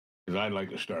Because I'd like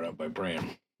to start out by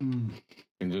praying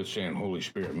and just saying, Holy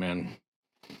Spirit, man,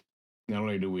 not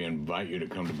only do we invite you to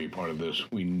come to be part of this,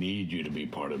 we need you to be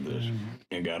part of this.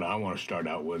 And God, I want to start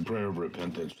out with prayer of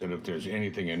repentance, that if there's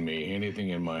anything in me,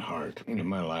 anything in my heart, in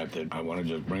my life, that I want to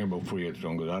just bring it before you at the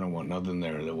throne, because I don't want nothing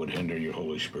there that would hinder your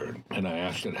Holy Spirit. And I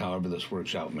ask that however this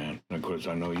works out, man, and of course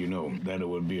I know you know, that it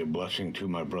would be a blessing to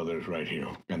my brothers right here,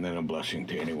 and then a blessing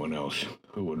to anyone else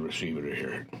who would receive it or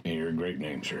hear it. In your great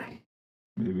name, sir.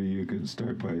 Maybe you could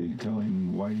start by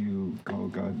telling why you call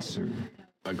God Sir.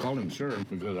 I call him sir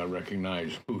because I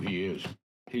recognize who he is.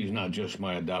 He's not just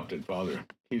my adopted father.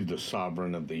 He's the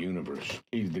sovereign of the universe.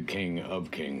 He's the king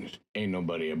of kings. Ain't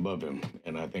nobody above him.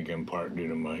 And I think in part due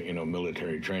to my,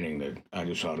 military training that I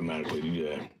just automatically do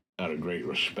that out of great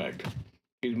respect.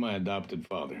 He's my adopted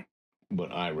father,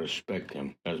 but I respect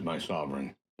him as my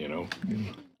sovereign,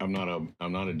 I'm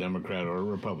not a Democrat or a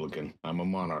Republican. I'm a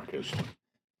monarchist.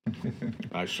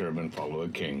 I serve and follow a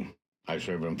king. I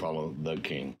serve and follow the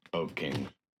King of Kings.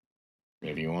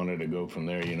 If you wanted to go from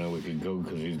there, we could go,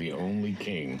 because he's the only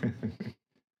king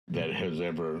that has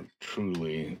ever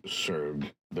truly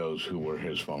served those who were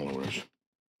his followers.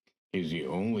 He's the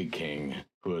only king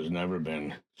who has never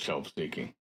been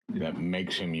self-seeking. That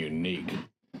makes him unique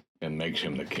and makes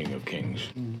him the King of Kings.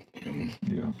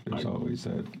 There's always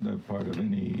that part of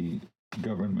any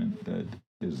government that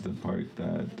is the part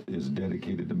that is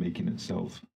dedicated to making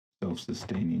itself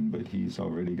self-sustaining, but he's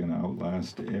already going to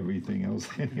outlast everything else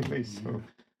anyway, so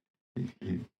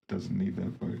he doesn't need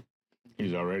that part.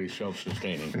 He's already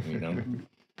self-sustaining,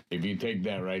 If you take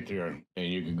that right there, and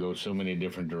you can go so many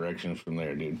different directions from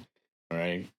there, dude, all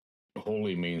right?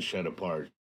 Holy means set apart.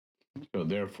 So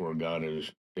therefore, God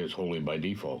is holy by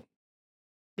default,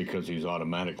 because he's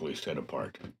automatically set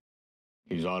apart.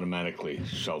 He's automatically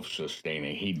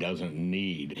self-sustaining. He doesn't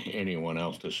need anyone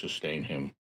else to sustain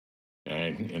him.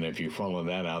 And if you follow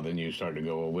that out, then you start to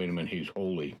go, well, wait a minute, he's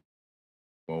holy.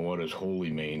 Well, what does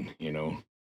holy mean,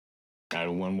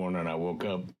 One morning I woke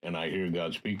up and I hear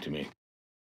God speak to me.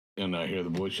 And I hear the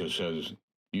voice that says,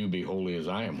 you be holy as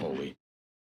I am holy.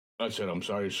 I said, I'm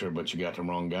sorry, sir, but you got the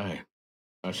wrong guy.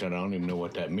 I said, I don't even know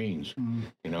what that means,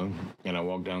 And I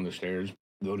walked down the stairs,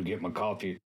 go to get my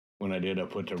coffee. When I did, I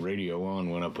put the radio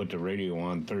on. When I put the radio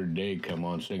on, third day come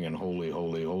on singing, holy,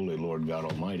 holy, holy, Lord God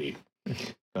Almighty.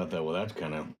 I thought, well, that's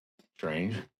kind of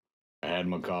strange. I had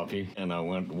my coffee, and I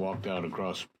walked out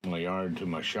across my yard to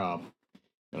my shop,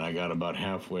 and I got about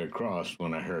halfway across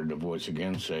when I heard the voice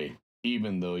again say,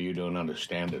 even though you don't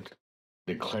understand it,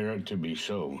 declare it to be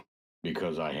so,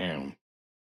 because I am.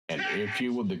 And if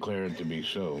you will declare it to be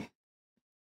so,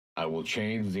 I will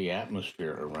change the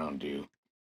atmosphere around you.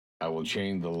 I will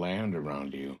change the land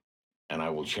around you, and I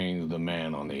will change the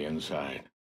man on the inside.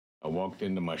 I walked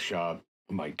into my shop.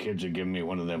 My kids are giving me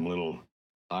one of them little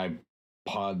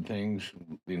iPod things,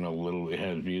 it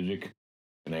has music,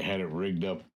 and they had it rigged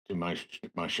up to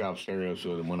my shop stereo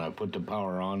so that when I put the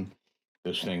power on,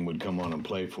 this thing would come on and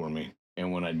play for me.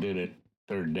 And when I did it,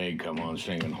 third day come on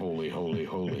singing, holy, holy,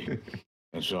 holy.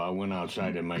 And so I went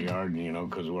outside in my yard,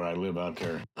 because where I live out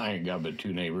there, I ain't got but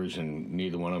two neighbors, and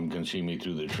neither one of them can see me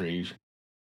through the trees.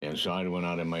 And so I went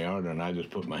out in my yard, and I just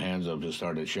put my hands up and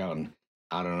started shouting,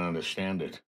 I don't understand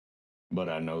it, but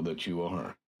I know that you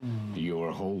are. You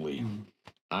are holy.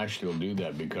 I still do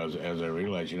that because as I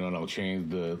realize, I'll change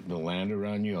the land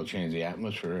around you. I'll change the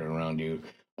atmosphere around you.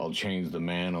 I'll change the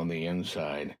man on the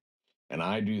inside. And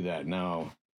I do that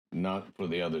now, not for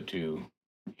the other two.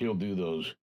 He'll do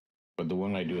those. But the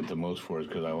one I do it the most for is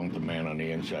because I want the man on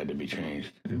the inside to be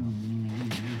changed. Yeah.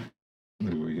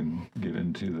 Maybe we can get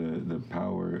into the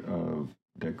power of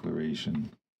declaration,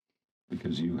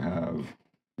 because you have,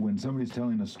 when somebody's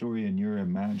telling a story and you're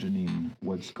imagining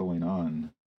what's going on,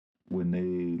 when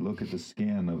they look at the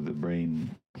scan of the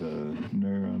brain, the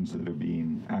neurons that are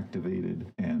being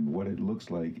activated and what it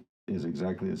looks like is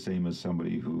exactly the same as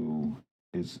somebody who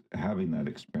is having that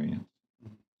experience.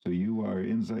 So you are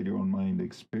inside your own mind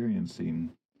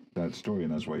experiencing that story,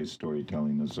 and that's why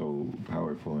storytelling is so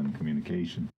powerful in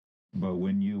communication. But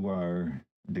when you are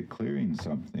declaring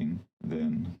something,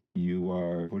 then you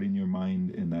are putting your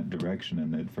mind in that direction,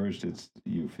 and at first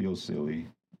you feel silly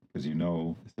because this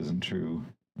isn't true.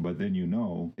 But then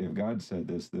if God said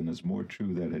this, then it's more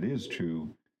true that it is true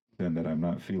than that I'm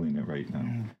not feeling it right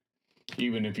now.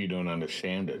 Even if you don't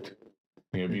understand it.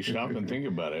 If you stop and think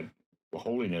about it,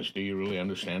 holiness, do you really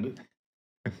understand it?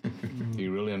 Do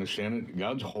you really understand it?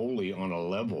 God's holy on a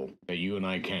level that you and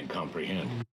I can't comprehend.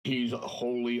 He's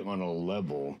holy on a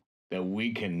level that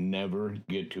we can never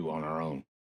get to on our own.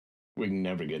 We can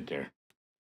never get there.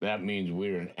 That means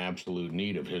we're in absolute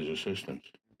need of his assistance.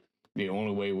 The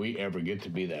only way we ever get to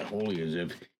be that holy is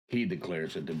if he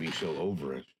declares it to be so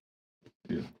over us.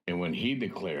 Yeah. And when he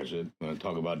declares it, when I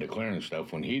talk about declaring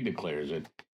stuff, when he declares it,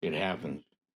 it happens.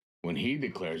 When he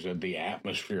declares it, the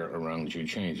atmosphere around you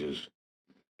changes.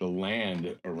 The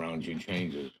land around you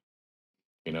changes.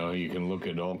 You know, you can look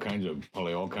at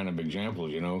probably all kind of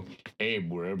examples, you know.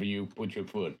 Abe, wherever you put your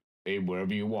foot, Abe,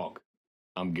 wherever you walk,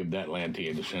 I'm give that land to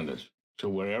your descendants. So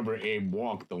wherever Abe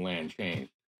walked, the land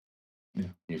changed. Yeah.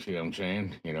 You see what I'm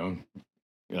saying? You know,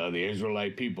 the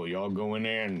Israelite people, y'all go in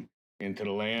there and into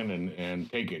the land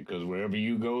and take it, because wherever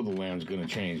you go, the land's going to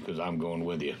change because I'm going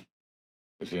with you.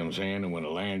 You see what I'm saying? And when the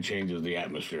land changes, the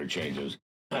atmosphere changes.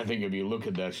 I think if you look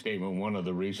at that statement, one of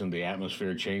the reasons the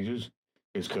atmosphere changes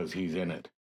is because he's in it.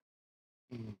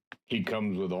 He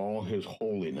comes with all his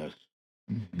holiness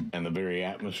and the very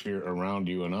atmosphere around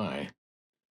you and I,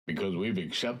 because we've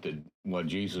accepted what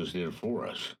Jesus did for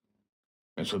us.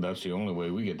 And so that's the only way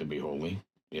we get to be holy,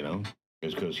 you know,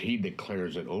 is because he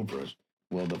declares it over us.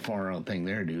 Well, the far out thing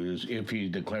there, dude, is if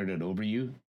he's declared it over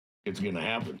you, it's going to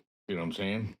happen. You know what I'm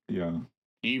saying? Yeah.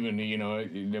 Even, you know,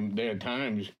 there are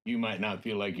times you might not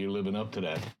feel like you're living up to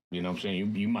that. You know what I'm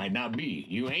saying? You might not be.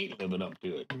 You ain't living up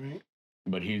to it. Right.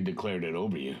 But he's declared it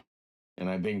over you. And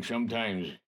I think sometimes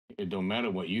it don't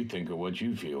matter what you think or what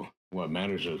you feel. What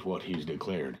matters is what he's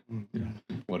declared,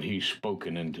 what he's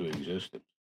spoken into existence.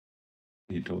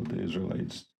 He told the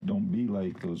Israelites, don't be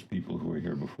like those people who were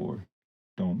here before.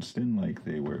 Don't sin like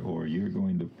they were, or you're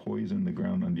going to poison the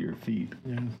ground under your feet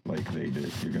like they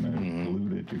did. You're going to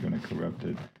pollute it. You're going to corrupt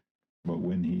it. But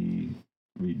when he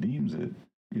redeems it,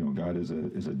 you know, God is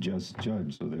a just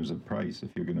judge. So there's a price. If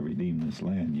you're going to redeem this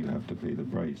land, you have to pay the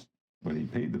price. But he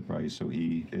paid the price, so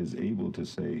he is able to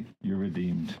say, you're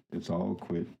redeemed. It's all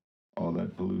quit. All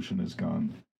that pollution is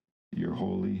gone. You're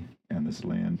holy, and this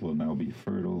land will now be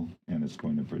fertile, and it's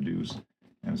going to produce,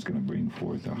 and it's going to bring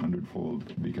forth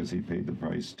 100-fold, because he paid the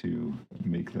price to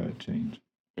make that change.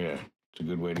 Yeah, it's a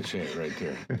good way to say it right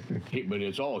there. But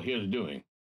it's all his doing.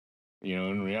 You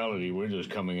know, in reality, we're just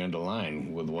coming into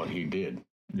line with what he did.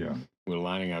 Yeah. We're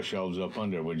lining ourselves up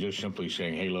under. We're just simply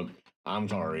saying, hey, look, I'm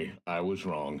sorry. I was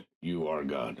wrong. You are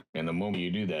God. And the moment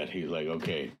you do that, he's like,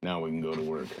 okay, now we can go to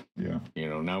work. Yeah. You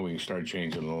know, now we can start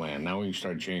changing the land. Now we can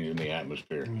start changing the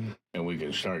atmosphere. And we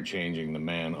can start changing the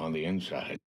man on the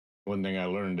inside. One thing I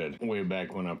learned that way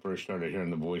back when I first started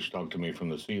hearing the voice talk to me from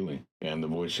the ceiling. And the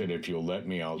voice said, if you'll let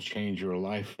me, I'll change your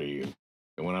life for you.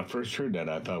 And when I first heard that,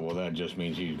 I thought, well, that just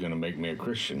means he's going to make me a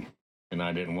Christian. And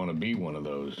I didn't want to be one of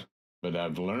those. But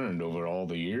I've learned over all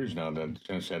the years now that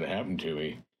since that happened to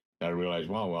me, I realized,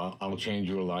 wow, well, I'll change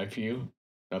your life for you.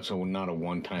 That's not a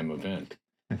one-time event.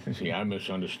 See, I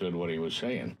misunderstood what he was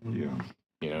saying. Yeah.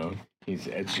 You know,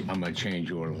 I'm going to change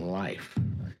your life.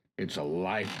 It's a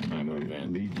lifetime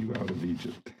event. Lead you out of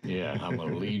Egypt. Yeah, I'm going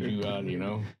to lead you out, you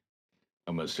know.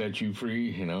 I'm going to set you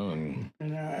free, you know. And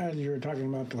as you were talking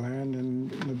about the land and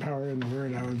the power in the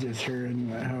word, I was just hearing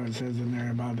how it says in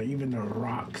there about even the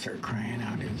rocks are crying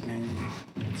out his name.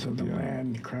 So the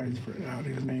land cries out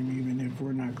his name, even if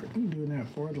we're not doing that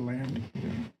for the land. Yeah.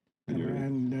 The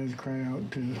land does cry out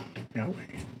to Yahweh.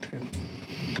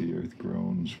 The earth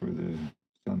groans for the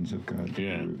sons of God to be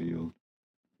revealed.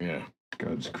 Yeah.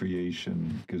 God's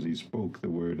creation, because he spoke the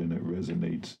word and it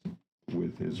resonates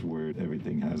with his word.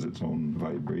 Everything has its own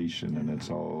vibration, and it's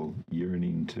all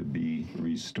yearning to be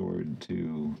restored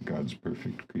to God's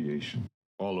perfect creation.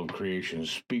 All of creation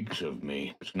speaks of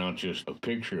me. It's not just a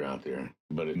picture out there,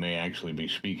 but it may actually be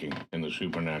speaking in the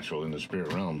supernatural, in the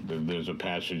spirit realm. There's a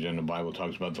passage in the Bible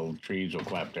talks about the trees will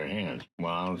clap their hands.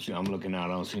 Well, I'm looking out,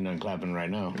 I don't see none clapping right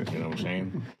now. You know what I'm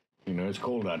saying? You know, it's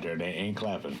cold out there. They ain't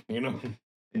clapping, you know?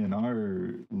 In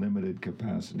our limited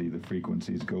capacity, the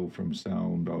frequencies go from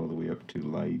sound all the way up to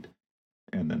light,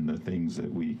 and then the things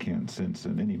that we can't sense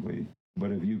in any way.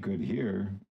 But if you could hear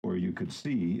or you could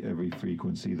see every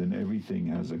frequency, then everything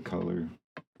has a color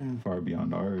far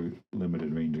beyond our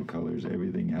limited range of colors.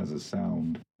 Everything has a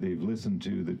sound. They've listened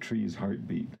to the tree's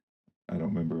heartbeat. I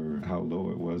don't remember how low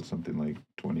it was, something like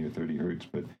 20 or 30 hertz,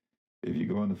 but if you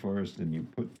go in the forest and you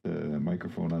put the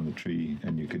microphone on the tree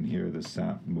and you can hear the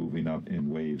sap moving up in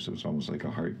waves, so it's almost like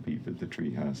a heartbeat that the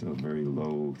tree has, a very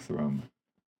low thrum.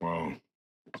 Wow.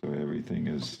 So everything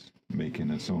is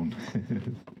making its own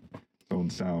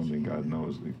sound, and God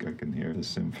knows that I can hear the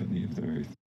symphony of the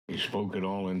earth. He spoke it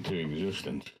all into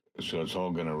existence, so it's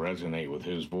all going to resonate with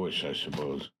his voice, I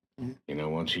suppose. You know,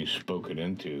 once he spoke it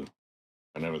into,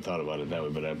 I never thought about it that way,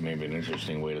 but that may be an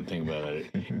interesting way to think about it.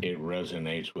 It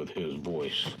resonates with his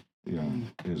voice. Yeah,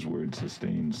 his word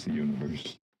sustains the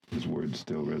universe. His word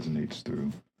still resonates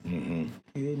through. Mm-hmm.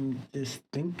 He didn't just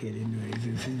think it into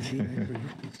existence. He actually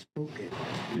spoke it.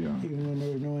 Yeah. Even when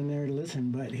there was no one there to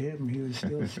listen but him, he was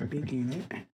still speaking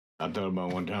it. I thought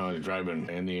about one time I was driving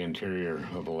in the interior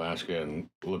of Alaska and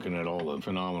looking at all the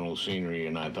phenomenal scenery,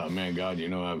 and I thought, man, God, you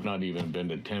know, I've not even been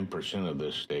to 10% of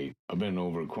this state. I've been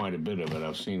over quite a bit of it.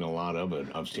 I've seen a lot of it.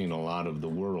 I've seen a lot of the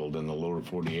world in the lower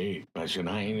 48. I said,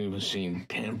 I ain't even seen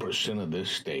 10% of this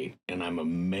state, and I'm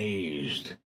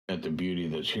amazed at the beauty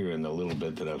that's here in the little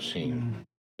bit that I've seen.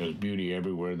 There's beauty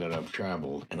everywhere that I've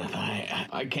traveled. And I thought,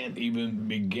 I can't even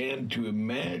begin to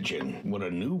imagine what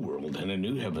a new world and a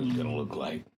new heaven's going to look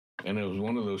like. And it was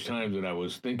one of those times that I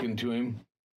was thinking to him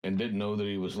and didn't know that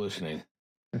he was listening.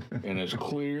 And as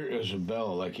clear as a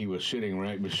bell, like he was sitting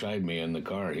right beside me in the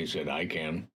car, he said, I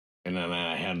can. And then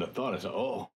I had the thought, I said,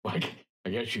 oh, I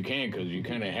guess you can, because you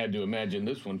kind of had to imagine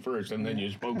this one first, and then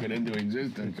you spoke it into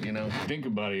existence, you know. Think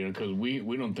about it, because we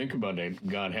don't think about that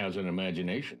God has an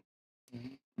imagination.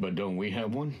 But don't we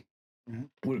have one?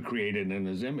 We're created in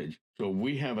his image. So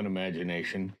we have an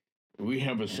imagination. We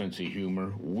have a sense of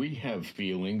humor. We have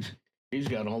feelings. He's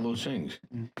got all those things.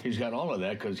 He's got all of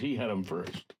that because he had them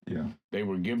first. Yeah. They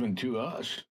were given to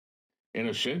us. In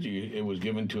a sense, it was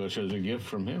given to us as a gift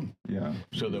from him. Yeah.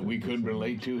 So that we could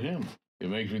relate to him. It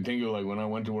makes me think of like when I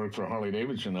went to work for Harley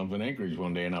Davidson up in Anchorage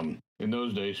one day, and in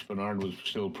those days, Spenard was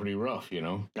still pretty rough, you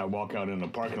know. I walk out in the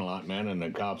parking lot, man, and the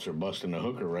cops are busting a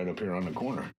hooker right up here on the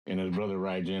corner. And his brother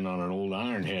rides in on an old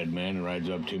Ironhead, man, and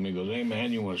rides up to me and goes, hey,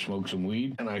 man, you want to smoke some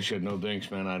weed? And I said, no, thanks,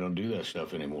 man, I don't do that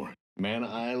stuff anymore. Man,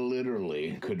 I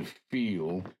literally could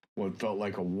feel what felt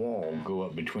like a wall go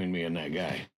up between me and that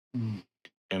guy.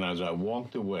 And as I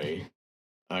walked away,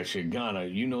 I said, God,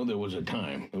 you know there was a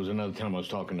time. There was another time I was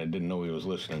talking, I didn't know he was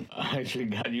listening. I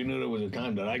said, God, you know there was a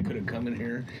time that I could have come in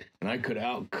here and I could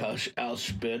out-cuss,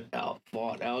 out-spit,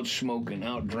 out-fought, out-smoke, and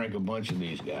out-drink a bunch of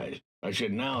these guys. I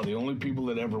said, now the only people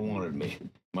that ever wanted me,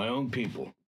 my own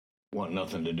people, want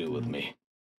nothing to do with me.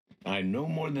 I no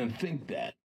more than think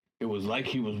that. It was like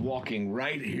he was walking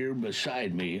right here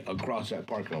beside me across that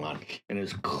parking lot. And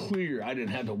it's clear, I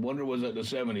didn't have to wonder, was it the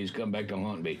 70s come back to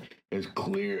haunt me? As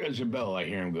clear as a bell, I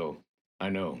hear him go, I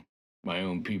know, my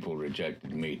own people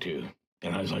rejected me too.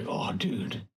 And I was like, oh,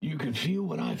 dude, you can feel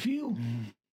what I feel?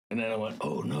 And then I went,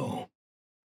 oh, no,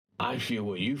 I feel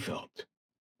what you felt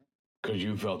because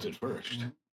you felt it first.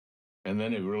 And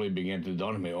then it really began to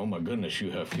dawn on me, oh, my goodness,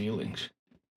 you have feelings.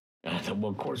 And I thought, well,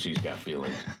 of course he's got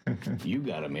feelings. You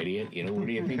got him, idiot. You know, where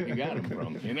do you think you got him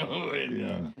from? You know,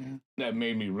 and, that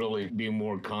made me really be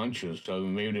more conscious. So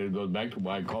maybe it goes back to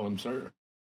why I call him sir.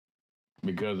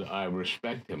 Because I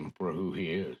respect him for who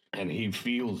he is. And he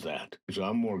feels that. So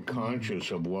I'm more conscious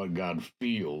of what God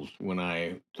feels when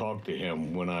I talk to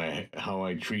him, how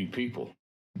I treat people.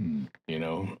 You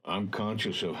know, I'm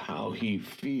conscious of how he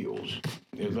feels.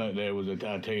 It's like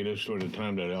I'll tell you this sort of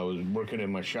time that I was working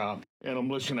in my shop and I'm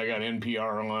listening. I got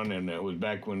NPR on, and it was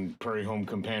back when Prairie Home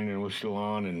Companion was still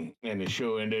on, and the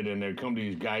show ended, and there come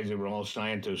these guys that were all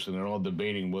scientists, and they're all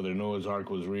debating whether Noah's Ark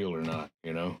was real or not,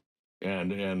 you know,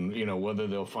 and you know, whether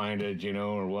they'll find it, you know,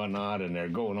 or whatnot, and they're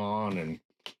going on,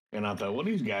 and I thought, well,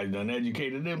 these guys done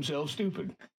educated themselves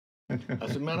stupid. I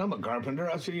said, man, I'm a carpenter.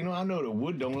 I said, you know, I know that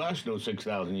wood don't last no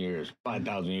 6,000 years,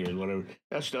 5,000 years, whatever.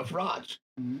 That stuff rots,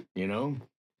 you know?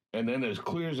 And then as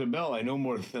clear as a bell, I no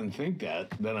more than think that.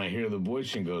 Then I hear the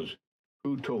voice and goes,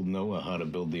 who told Noah how to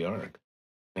build the ark?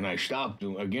 And I stopped.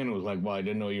 Again, it was like, well, I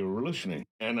didn't know you were listening.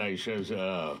 And I says,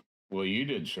 well, you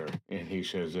did, sir. And he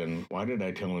says, then why did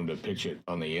I tell him to pitch it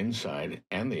on the inside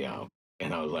and the out?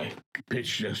 And I was like,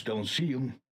 pitch just don't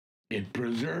seal. It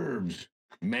preserves.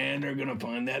 Man, they're going to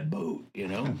find that boat, you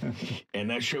know? And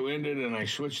that show ended, and I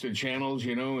switched the channels,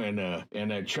 you know, and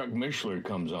that Chuck Mishler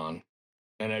comes on.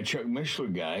 And that Chuck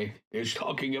Mishler guy is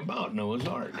talking about Noah's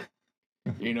Ark,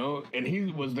 you know? And he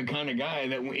was the kind of guy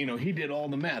that, you know, he did all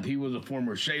the math. He was a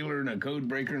former sailor and a code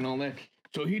breaker and all that.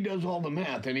 So he does all the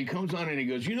math, and he comes on and he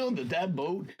goes, you know that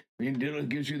boat, he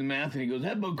gives you the math, and he goes,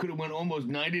 that boat could have went almost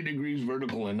 90 degrees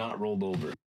vertical and not rolled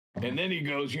over. And then he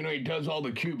goes, you know, he does all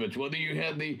the cubits, whether you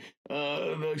had the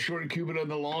short cubit or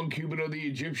the long cubit or the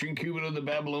Egyptian cubit or the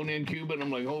Babylonian cubit.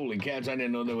 I'm like, holy cats, I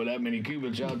didn't know there were that many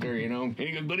cubits out there, you know. And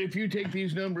he goes, but if you take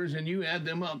these numbers and you add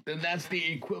them up, then that's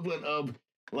the equivalent of,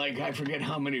 like, I forget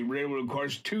how many railroad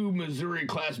cars, 2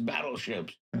 Missouri-class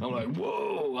battleships. I'm like,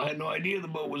 whoa, I had no idea the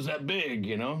boat was that big,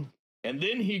 you know. And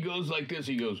then he goes like this.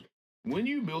 He goes, when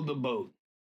you build the boat,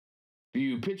 do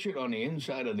you pitch it on the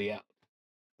inside or the out?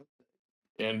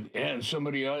 And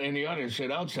somebody in the audience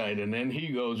said outside, and then he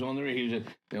goes on there. He said,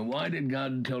 "Then why did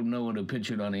God tell Noah to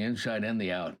pitch it on the inside and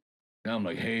the out?" Now I'm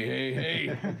like,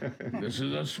 hey, this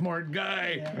is a smart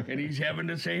guy, and he's having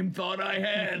the same thought I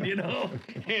had, you know?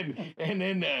 And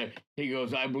then he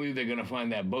goes, I believe they're going to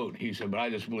find that boat. He said, but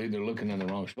I just believe they're looking in the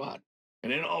wrong spot.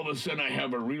 And then all of a sudden I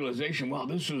have a realization, wow,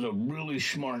 this is a really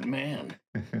smart man.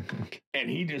 And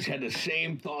he just had the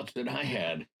same thoughts that I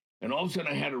had. And all of a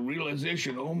sudden I had a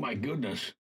realization, oh my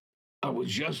goodness, I was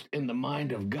just in the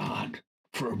mind of God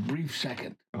for a brief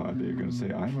second. Oh, they're going to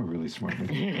say, I'm a really smart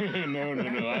man. No,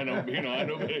 I don't, I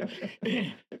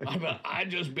don't. I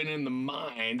just been in the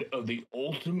mind of the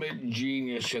ultimate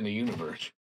genius in the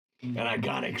universe. And I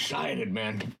got excited,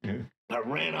 man. I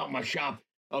ran out my shop.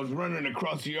 I was running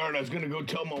across the yard. I was going to go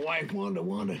tell my wife,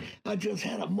 Wanda, I just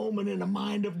had a moment in the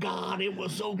mind of God. It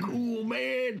was so cool,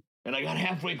 man. And I got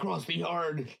halfway across the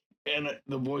yard, and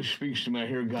the voice speaks to me. I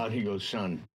hear God. He goes,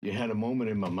 son, you had a moment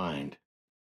in my mind,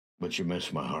 but you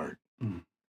missed my heart.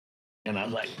 And I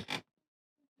was like,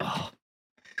 oh,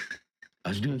 I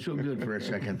was doing so good for a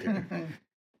second there.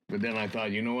 But then I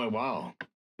thought, you know what? Wow,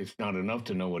 it's not enough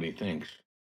to know what he thinks,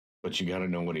 but you got to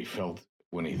know what he felt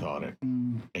when he thought it.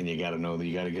 And you got to know that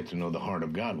you got to get to know the heart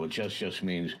of God, which just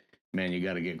means, man, you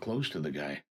got to get close to the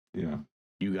guy. Yeah.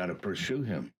 You got to pursue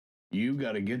him. You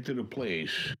got to get to the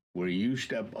place where you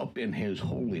step up in his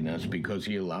holiness because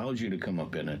he allows you to come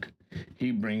up in it.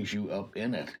 He brings you up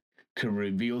in it to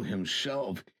reveal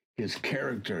himself, his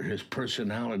character, his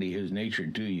personality, his nature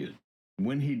to you.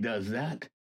 When he does that,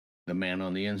 the man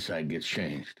on the inside gets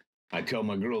changed. I tell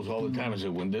my girls all the time, I say,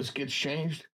 when this gets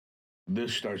changed,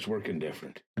 this starts working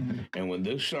different. And when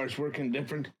this starts working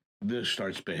different, this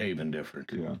starts behaving different.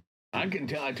 Yeah. I can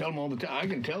tell, I tell them all the time, I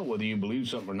can tell whether you believe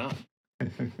something or not.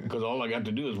 Because all I got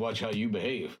to do is watch how you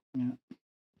behave. Yeah.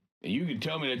 And you can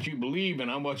tell me that you believe,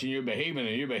 and I'm watching your behaving,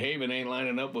 and your behaving ain't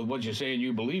lining up with what you're saying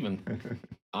you believe in.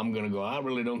 I'm going to go, I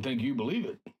really don't think you believe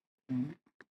it.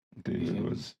 David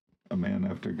was a man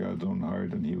after God's own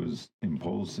heart, and he was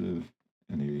impulsive,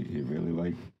 and he really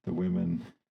liked the women,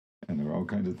 and there were all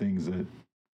kinds of things that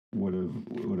would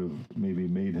have maybe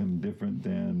made him different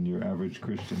than your average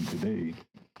Christian today.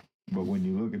 But when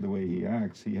you look at the way he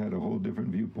acts, he had a whole different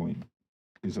viewpoint.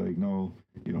 He's like, no,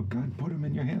 God put him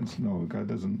in your hands. No, God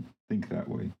doesn't think that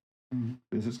way.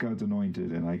 This is God's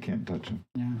anointed, and I can't touch him.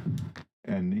 Yeah.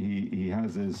 And he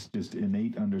has this just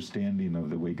innate understanding of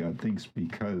the way God thinks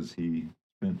because he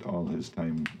spent all his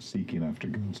time seeking after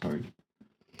God's heart.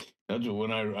 That's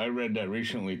when I read that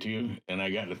recently too, and I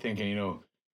got to thinking, I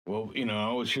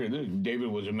always hear this,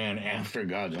 David was a man after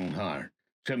God's own heart.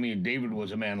 So I mean, David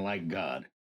was a man like God.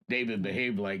 David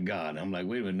behaved like God. I'm like,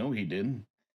 wait a minute, no, he didn't.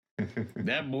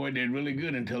 That boy did really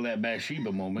good until that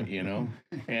Bathsheba moment,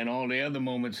 and all the other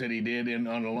moments that he did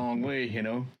on a long way,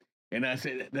 And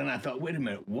then I thought, wait a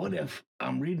minute, what if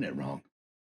I'm reading it wrong?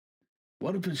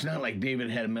 What if it's not like David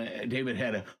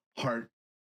had a heart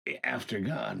after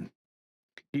God?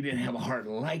 He didn't have a heart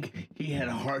he had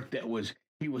a heart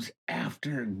he was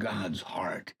after God's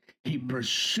heart. He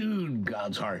pursued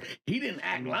God's heart. He didn't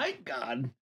act like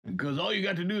God. Because all you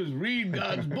got to do is read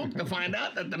God's book to find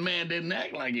out that the man didn't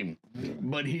act like him.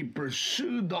 But he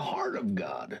pursued the heart of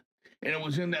God. And it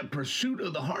was in that pursuit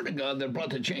of the heart of God that brought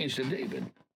the change to David.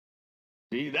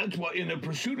 See, that's what, in the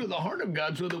pursuit of the heart of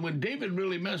God, so that when David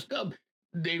really messed up,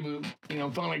 David,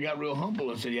 finally got real humble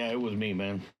and said, yeah, it was me,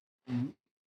 man.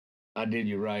 I did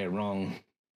you right and wrong.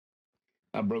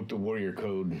 I broke the warrior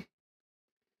code.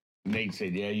 Nate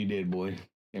said, yeah, you did, boy.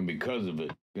 And because of it,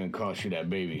 it's going to cost you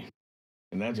that baby.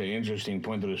 And that's an interesting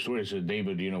point to the story. It says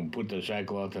David, put the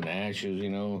sackcloth and the ashes,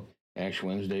 Ash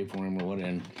Wednesday for him or what,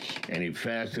 and he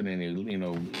fasted and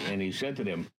and he said to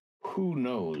them, who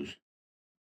knows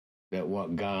that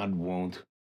what God won't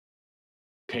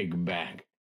take back,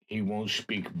 he won't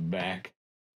speak back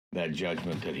that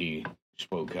judgment that he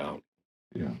spoke out.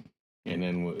 Yeah. And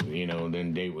then,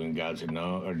 then David, when God said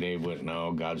no, or Dave went,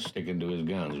 no, God's sticking to his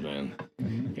guns, man.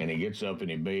 And he gets up and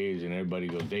he bathes and everybody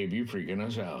goes, Dave, you freaking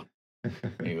us out.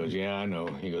 And he goes, yeah, I know.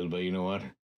 He goes, but you know what?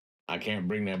 I can't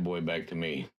bring that boy back to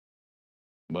me.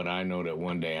 But I know that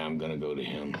one day I'm going to go to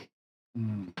him.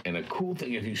 And a cool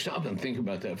thing, if you stop and think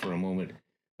about that for a moment,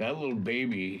 that little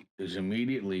baby is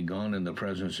immediately gone in the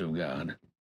presence of God.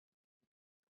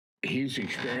 He's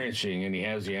experiencing and he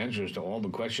has the answers to all the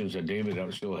questions that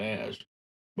David still has.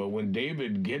 But when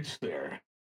David gets there,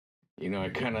 I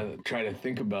kind of try to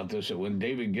think about this, that when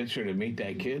David gets there to meet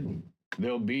that kid,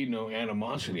 there'll be no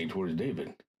animosity towards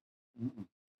David.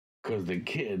 Because the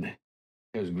kid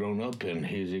has grown up and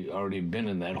he's already been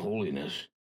in that holiness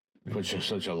for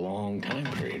such a long time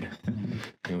period. You know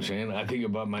what I'm saying? I think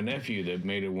about my nephew that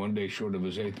made it one day short of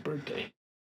his 8th birthday.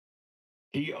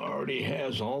 He already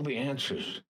has all the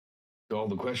answers to all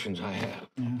the questions I have.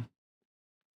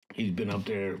 he's been up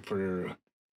there for,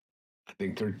 I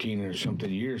think, 13 or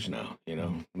something years now,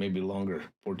 maybe longer,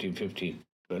 14, 15.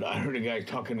 But I heard a guy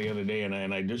talking the other day,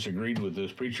 and I disagreed with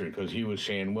this preacher because he was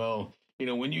saying, well,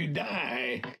 when you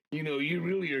die, you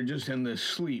really are just in this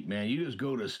sleep, man. You just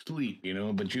go to sleep,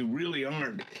 but you really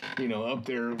aren't, up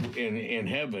there in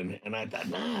heaven. And I thought,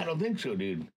 nah, I don't think so,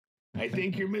 dude. I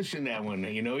think you're missing that one.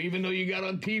 Even though you got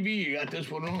on TV, you got this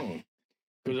one wrong.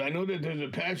 Because I know that there's a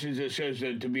passage that says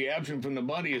that to be absent from the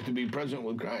body is to be present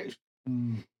with Christ.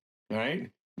 All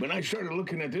right? When I started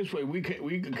looking at this way, we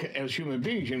as human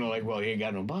beings, like, well, he ain't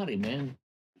got no body, man.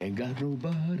 Ain't got no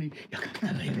body.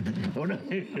 Oh, no.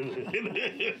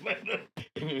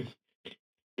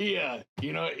 Yeah,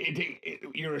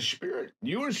 you're a spirit.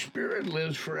 Your spirit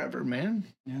lives forever, man.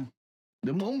 Yeah.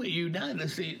 The moment you die,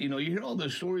 you hear all the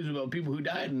stories about people who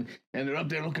died and they're up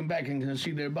there looking back and can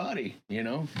see their body,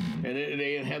 and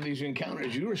they have these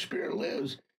encounters. Your spirit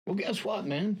lives. Well, guess what,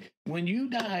 man? When you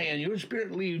die and your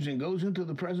spirit leaves and goes into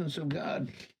the presence of God,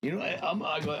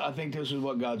 I think this is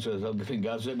what God says. I think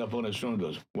God's sitting up on his throne and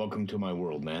goes, welcome to my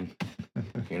world, man.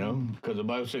 Because the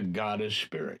Bible said God is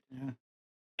spirit. Yeah.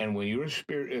 And when your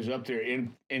spirit is up there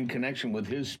in connection with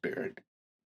his spirit,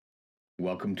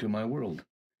 welcome to my world.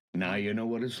 Now you know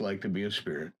what it's like to be a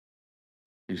spirit.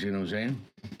 You see what I'm saying?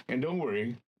 And don't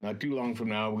worry, not too long from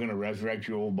now, we're going to resurrect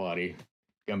your old body.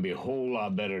 It's going to be a whole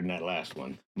lot better than that last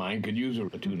one. Mine could use a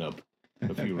tune-up,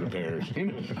 a few repairs.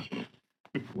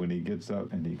 When he gets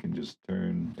up and he can just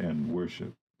turn and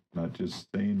worship, not just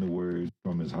saying the words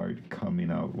from his heart,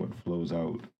 coming out, what flows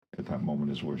out at that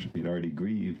moment is worship. He'd already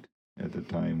grieved at the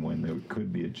time when there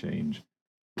could be a change.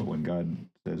 But when God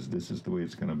says, this is the way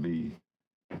it's going to be,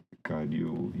 God,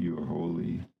 you are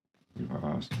holy, you are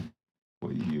awesome.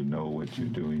 Well, you know what you're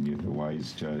doing. You're the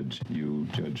wise judge. You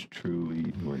judge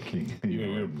truly. You are king.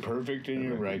 You're perfect in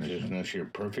your righteousness. You're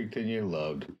perfect in your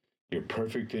love. You're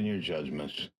perfect in your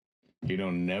judgments. You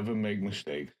don't never make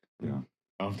mistakes. Yeah. I don't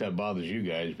know if that bothers you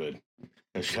guys, but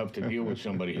it's tough to deal with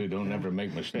somebody who don't never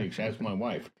make mistakes. That's my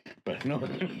wife. But no.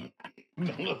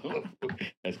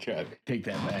 That's Chuck. Take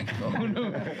that back. Oh,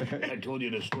 no. I told you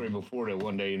the story before that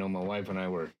one day, my wife and I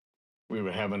were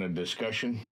having a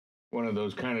discussion. One of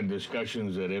those kind of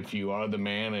discussions that if you are the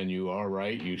man and you are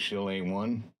right, you still ain't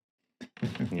one.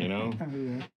 Yeah.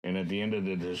 And at the end of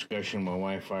the discussion, my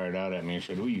wife fired out at me and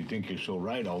said, "Oh, you think you're so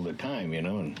right all the time,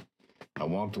 And I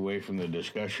walked away from the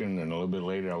discussion, and a little bit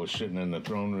later, I was sitting in the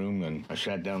throne room, and I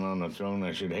sat down on the throne. And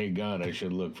I said, "Hey, God," I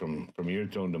said, "look, from your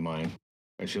throne to mine."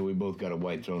 I said, "We both got a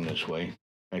white throne this way."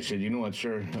 I said, "You know what,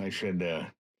 sir?" I said,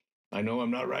 "I know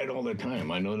I'm not right all the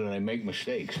time. I know that I make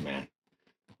mistakes, man."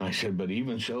 I said, "But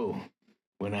even so,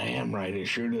 when I am right, it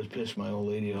sure does piss my old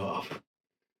lady off."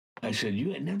 I said,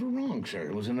 "You ain't never wrong, sir."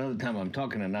 It was another time I'm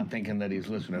talking and not thinking that he's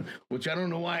listening, which I don't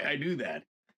know why I do that.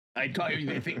 I tell you,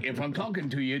 if I'm talking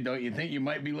to you, don't you think you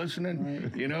might be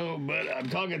listening? Right. But I'm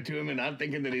talking to him and I'm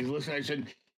thinking that he's listening. I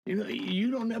said,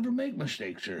 you don't never make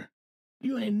mistakes, sir.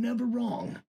 You ain't never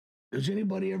wrong. Does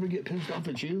anybody ever get pissed off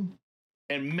at you?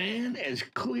 And man, as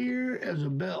clear as a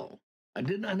bell. I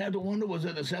did not have to wonder, was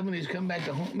it the 70s come back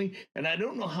to haunt me? And I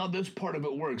don't know how this part of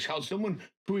it works, how someone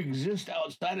who exists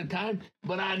outside of time,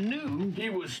 but I knew he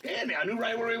was standing. I knew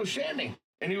right where he was standing.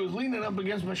 And he was leaning up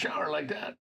against my shower like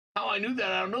that. How I knew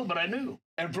that, I don't know, but I knew.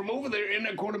 And from over there in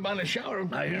that corner by the shower,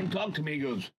 I hear him talk to me. He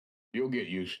goes, "You'll get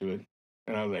used to it."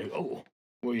 And I was like, "Oh,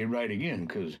 well, you're right again,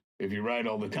 because if you're right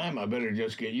all the time, I better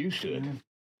just get used to it."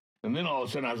 And then all of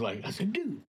a sudden, I said,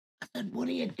 "Dude," I said, "what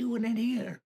are you doing in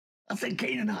here?" I said,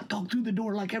 "Can you not talk through the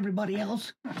door like everybody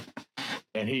else?"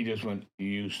 And he just went,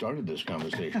 "You started this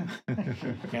conversation."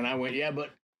 And I went, "Yeah, but,"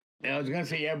 and I was going to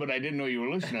say, "Yeah, but I didn't know you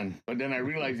were listening." But then I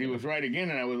realized he was right again,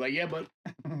 and I was like, "Yeah, but,"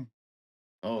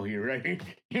 "Oh, you're right."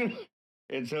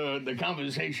 And so the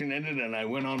conversation ended, and I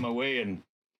went on my way, and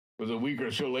it was a week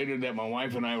or so later that my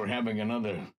wife and I were having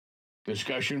another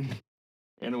discussion.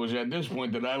 And it was at this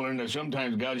point that I learned that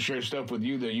sometimes God shares stuff with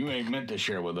you that you ain't meant to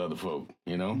share with other folk,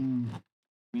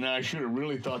 Now, I should have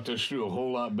really thought this through a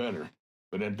whole lot better.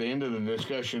 But at the end of the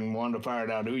discussion, Wanda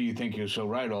fired out, "Who you think you're so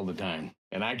right all the time?"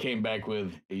 And I came back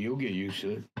with, "Hey, you'll get used to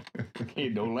it." Hey,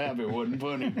 don't laugh. It wasn't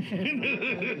funny.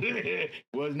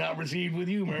 Was not received with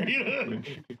humor.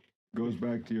 Goes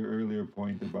back to your earlier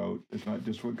point about it's not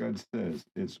just what God says,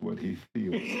 it's what he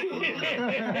feels. If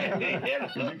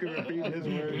you can repeat his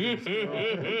words.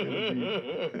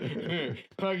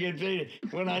 I can say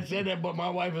when I said that, but my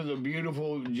wife is a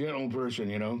beautiful, gentle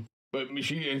person, But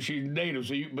she's native,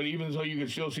 but even so, you can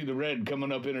still see the red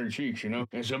coming up in her cheeks, And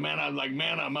so, man, I was like,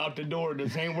 "Man, I'm out the door.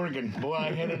 This ain't working." Boy,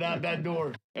 I headed out that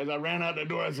door. As I ran out the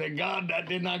door, I said, "God, that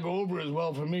did not go over as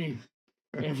well for me."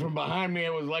 And from behind me,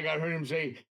 it was like I heard him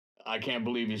say, I can't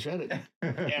believe you said it.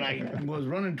 And I was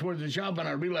running towards the shop, and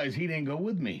I realized he didn't go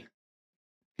with me.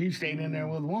 He stayed in there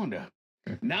with Wanda.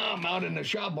 Now I'm out in the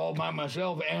shop all by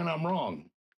myself, and I'm wrong.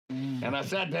 And I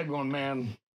sat there going,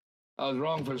 man, I was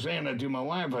wrong for saying that to my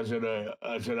wife. I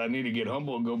said, I need to get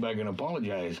humble and go back and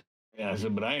apologize. And I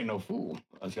said, but I ain't no fool.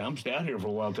 I said, I'm stay out here for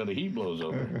a while till the heat blows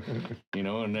over.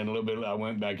 And then a little bit, I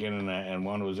went back in, and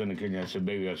Wanda was in the kitchen. I said,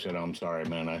 baby, I said, I'm sorry,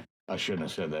 man. I shouldn't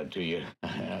have said that to you.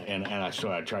 And I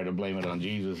tried to blame it on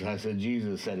Jesus. I said,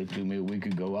 Jesus said it to me a week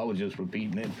ago. I was just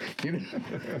repeating it.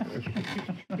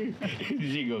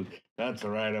 She goes, that's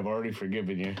all right. I've already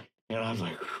forgiven you. And I was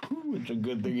like, it's a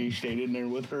good thing he stayed in there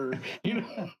with her.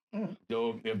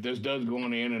 So if this does go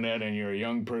on the internet and you're a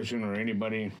young person or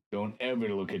anybody, don't ever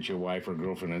look at your wife or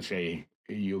girlfriend and say,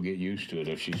 you'll get used to it.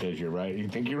 If she says you're right, you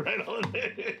think you're right on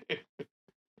it.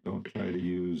 Don't try to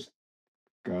use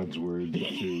God's word to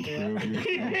prove yourself.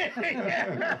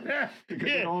 Because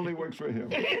it only works for him.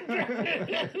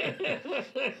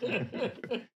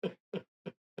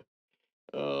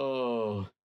 Oh.